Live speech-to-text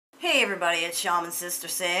Hey everybody, it's Shaman Sister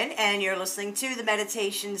Sin, and you're listening to the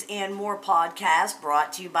Meditations and More podcast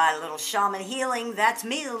brought to you by Little Shaman Healing. That's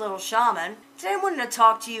me, the Little Shaman. Today I wanted to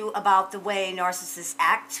talk to you about the way narcissists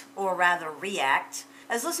act, or rather react.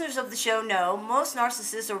 As listeners of the show know, most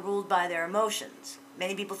narcissists are ruled by their emotions.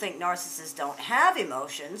 Many people think narcissists don't have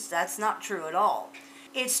emotions. That's not true at all.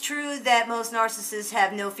 It's true that most narcissists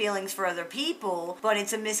have no feelings for other people, but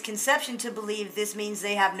it's a misconception to believe this means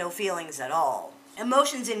they have no feelings at all.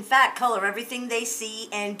 Emotions, in fact, color everything they see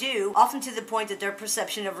and do, often to the point that their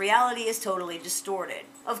perception of reality is totally distorted.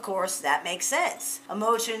 Of course, that makes sense.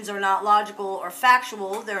 Emotions are not logical or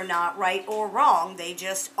factual, they're not right or wrong, they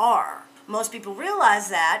just are. Most people realize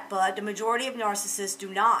that, but the majority of narcissists do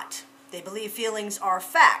not. They believe feelings are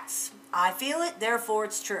facts. I feel it, therefore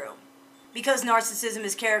it's true. Because narcissism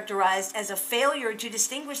is characterized as a failure to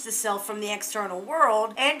distinguish the self from the external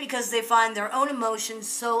world, and because they find their own emotions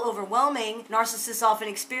so overwhelming, narcissists often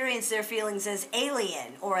experience their feelings as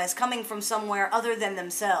alien or as coming from somewhere other than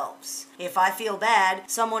themselves. If I feel bad,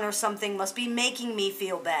 someone or something must be making me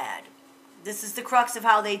feel bad. This is the crux of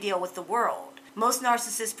how they deal with the world. Most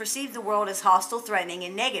narcissists perceive the world as hostile, threatening,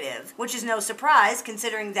 and negative, which is no surprise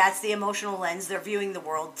considering that's the emotional lens they're viewing the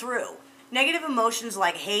world through. Negative emotions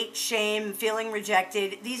like hate, shame, feeling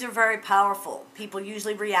rejected, these are very powerful. People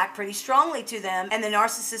usually react pretty strongly to them, and the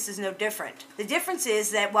narcissist is no different. The difference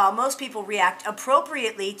is that while most people react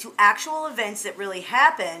appropriately to actual events that really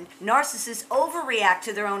happened, narcissists overreact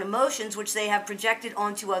to their own emotions which they have projected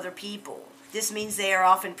onto other people. This means they are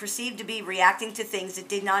often perceived to be reacting to things that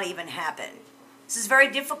did not even happen. This is very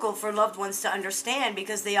difficult for loved ones to understand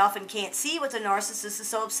because they often can't see what the narcissist is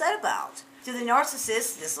so upset about. To the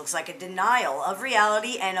narcissist, this looks like a denial of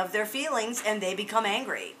reality and of their feelings, and they become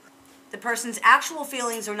angry. The person's actual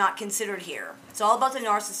feelings are not considered here. It's all about the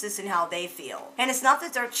narcissist and how they feel. And it's not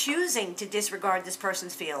that they're choosing to disregard this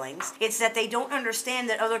person's feelings. It's that they don't understand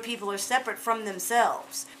that other people are separate from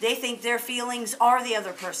themselves. They think their feelings are the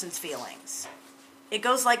other person's feelings. It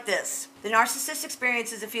goes like this. The narcissist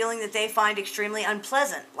experiences a feeling that they find extremely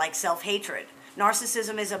unpleasant, like self-hatred.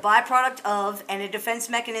 Narcissism is a byproduct of and a defense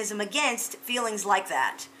mechanism against feelings like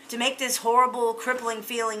that. To make this horrible, crippling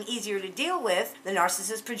feeling easier to deal with, the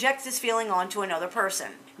narcissist projects this feeling onto another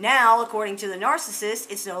person. Now, according to the narcissist,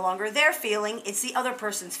 it's no longer their feeling, it's the other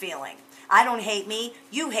person's feeling. I don't hate me,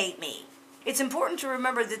 you hate me. It's important to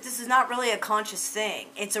remember that this is not really a conscious thing.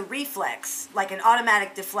 It's a reflex, like an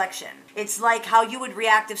automatic deflection. It's like how you would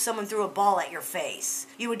react if someone threw a ball at your face.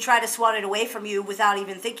 You would try to swat it away from you without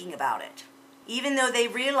even thinking about it. Even though they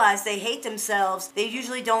realize they hate themselves, they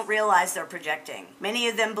usually don't realize they're projecting. Many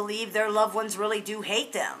of them believe their loved ones really do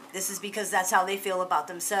hate them. This is because that's how they feel about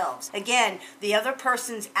themselves. Again, the other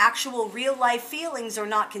person's actual real-life feelings are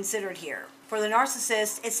not considered here. For the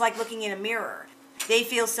narcissist, it's like looking in a mirror. They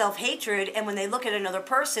feel self-hatred, and when they look at another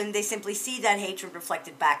person, they simply see that hatred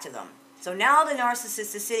reflected back to them. So now the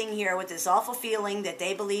narcissist is sitting here with this awful feeling that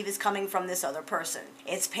they believe is coming from this other person.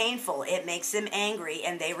 It's painful, it makes them angry,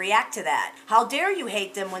 and they react to that. How dare you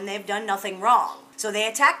hate them when they've done nothing wrong? So they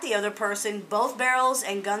attack the other person, both barrels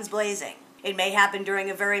and guns blazing. It may happen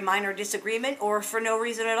during a very minor disagreement or for no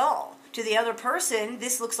reason at all. To the other person,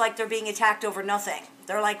 this looks like they're being attacked over nothing.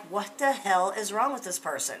 They're like, what the hell is wrong with this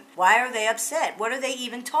person? Why are they upset? What are they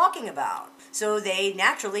even talking about? So they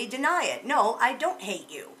naturally deny it. No, I don't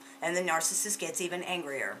hate you. And the narcissist gets even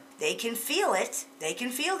angrier. They can feel it. They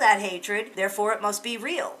can feel that hatred. Therefore, it must be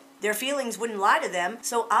real. Their feelings wouldn't lie to them,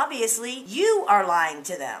 so obviously you are lying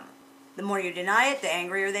to them. The more you deny it, the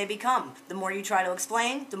angrier they become. The more you try to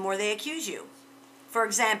explain, the more they accuse you. For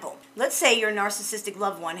example, let's say your narcissistic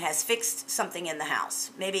loved one has fixed something in the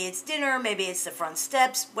house. Maybe it's dinner, maybe it's the front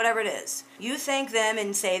steps, whatever it is. You thank them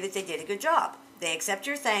and say that they did a good job. They accept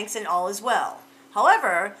your thanks and all is well.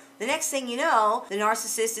 However, the next thing you know, the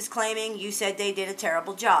narcissist is claiming you said they did a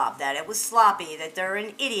terrible job, that it was sloppy, that they're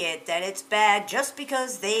an idiot, that it's bad just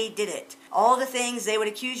because they did it. All the things they would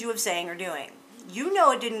accuse you of saying or doing. You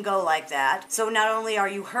know it didn't go like that, so not only are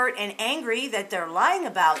you hurt and angry that they're lying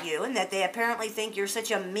about you and that they apparently think you're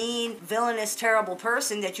such a mean, villainous, terrible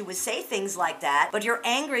person that you would say things like that, but you're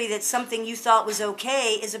angry that something you thought was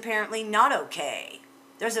okay is apparently not okay.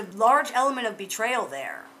 There's a large element of betrayal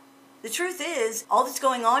there. The truth is, all that's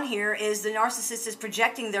going on here is the narcissist is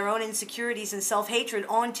projecting their own insecurities and self-hatred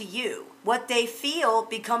onto you. What they feel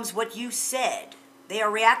becomes what you said. They are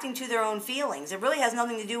reacting to their own feelings. It really has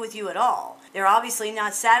nothing to do with you at all. They're obviously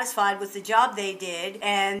not satisfied with the job they did,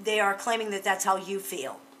 and they are claiming that that's how you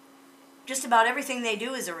feel. Just about everything they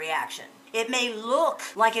do is a reaction. It may look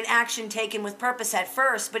like an action taken with purpose at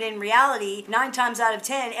first, but in reality, 9 times out of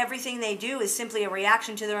 10, everything they do is simply a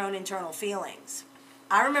reaction to their own internal feelings.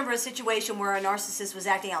 I remember a situation where a narcissist was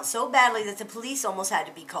acting out so badly that the police almost had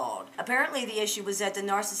to be called. Apparently the issue was that the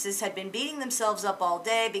narcissist had been beating themselves up all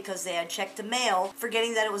day because they had checked the mail,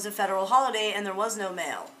 forgetting that it was a federal holiday and there was no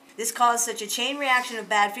mail. This caused such a chain reaction of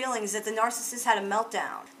bad feelings that the narcissist had a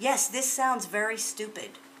meltdown. Yes, this sounds very stupid.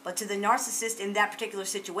 But to the narcissist in that particular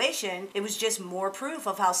situation, it was just more proof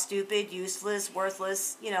of how stupid, useless,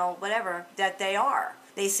 worthless, whatever, that they are.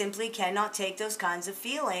 They simply cannot take those kinds of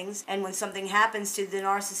feelings, and when something happens to the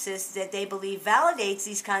narcissist that they believe validates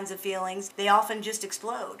these kinds of feelings, they often just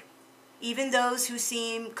explode. Even those who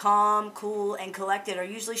seem calm, cool, and collected are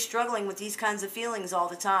usually struggling with these kinds of feelings all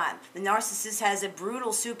the time. The narcissist has a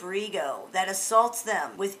brutal superego that assaults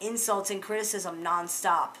them with insults and criticism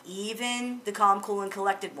nonstop. Even the calm, cool, and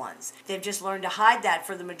collected ones. They've just learned to hide that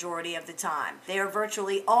for the majority of the time. They are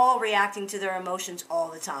virtually all reacting to their emotions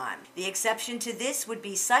all the time. The exception to this would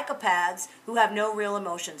be psychopaths who have no real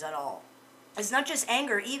emotions at all. It's not just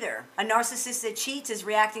anger either. A narcissist that cheats is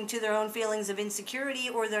reacting to their own feelings of insecurity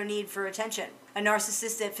or their need for attention. A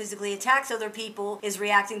narcissist that physically attacks other people is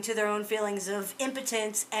reacting to their own feelings of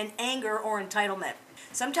impotence and anger or entitlement.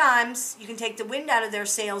 Sometimes you can take the wind out of their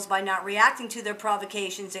sails by not reacting to their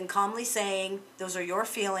provocations and calmly saying, those are your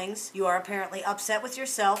feelings. You are apparently upset with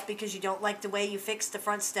yourself because you don't like the way you fixed the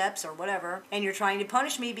front steps or whatever, and you're trying to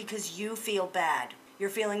punish me because you feel bad. Your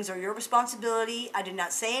feelings are your responsibility. I did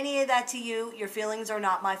not say any of that to you. Your feelings are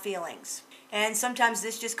not my feelings. And sometimes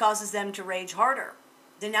this just causes them to rage harder.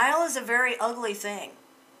 Denial is a very ugly thing.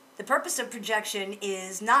 The purpose of projection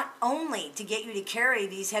is not only to get you to carry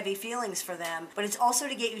these heavy feelings for them, but it's also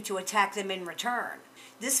to get you to attack them in return.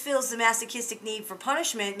 This fills the masochistic need for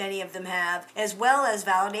punishment many of them have, as well as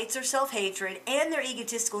validates their self-hatred and their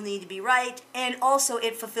egotistical need to be right, and also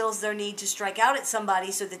it fulfills their need to strike out at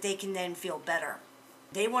somebody so that they can then feel better.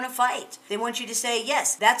 They want to fight. They want you to say,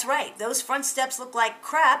 yes, that's right, those front steps look like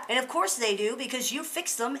crap, and of course they do because you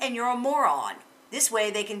fixed them and you're a moron. This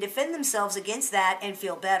way they can defend themselves against that and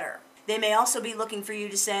feel better. They may also be looking for you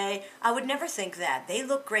to say, I would never think that. They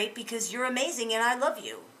look great because you're amazing and I love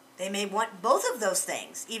you. They may want both of those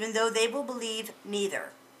things, even though they will believe neither.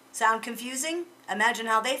 Sound confusing? Imagine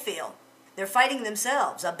how they feel. They're fighting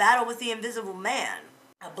themselves, a battle with the invisible man.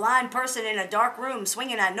 A blind person in a dark room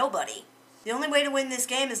swinging at nobody. The only way to win this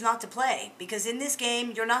game is not to play, because in this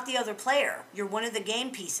game, you're not the other player. You're one of the game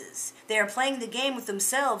pieces. They are playing the game with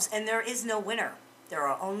themselves, and there is no winner. There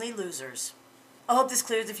are only losers. I hope this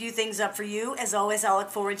clears a few things up for you. As always, I look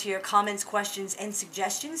forward to your comments, questions, and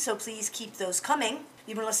suggestions, so please keep those coming.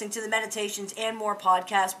 You've been listening to the Meditations and More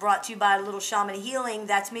podcast brought to you by Little Shaman Healing.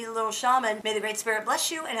 That's me, the Little Shaman. May the Great Spirit bless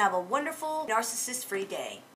you, and have a wonderful narcissist-free day.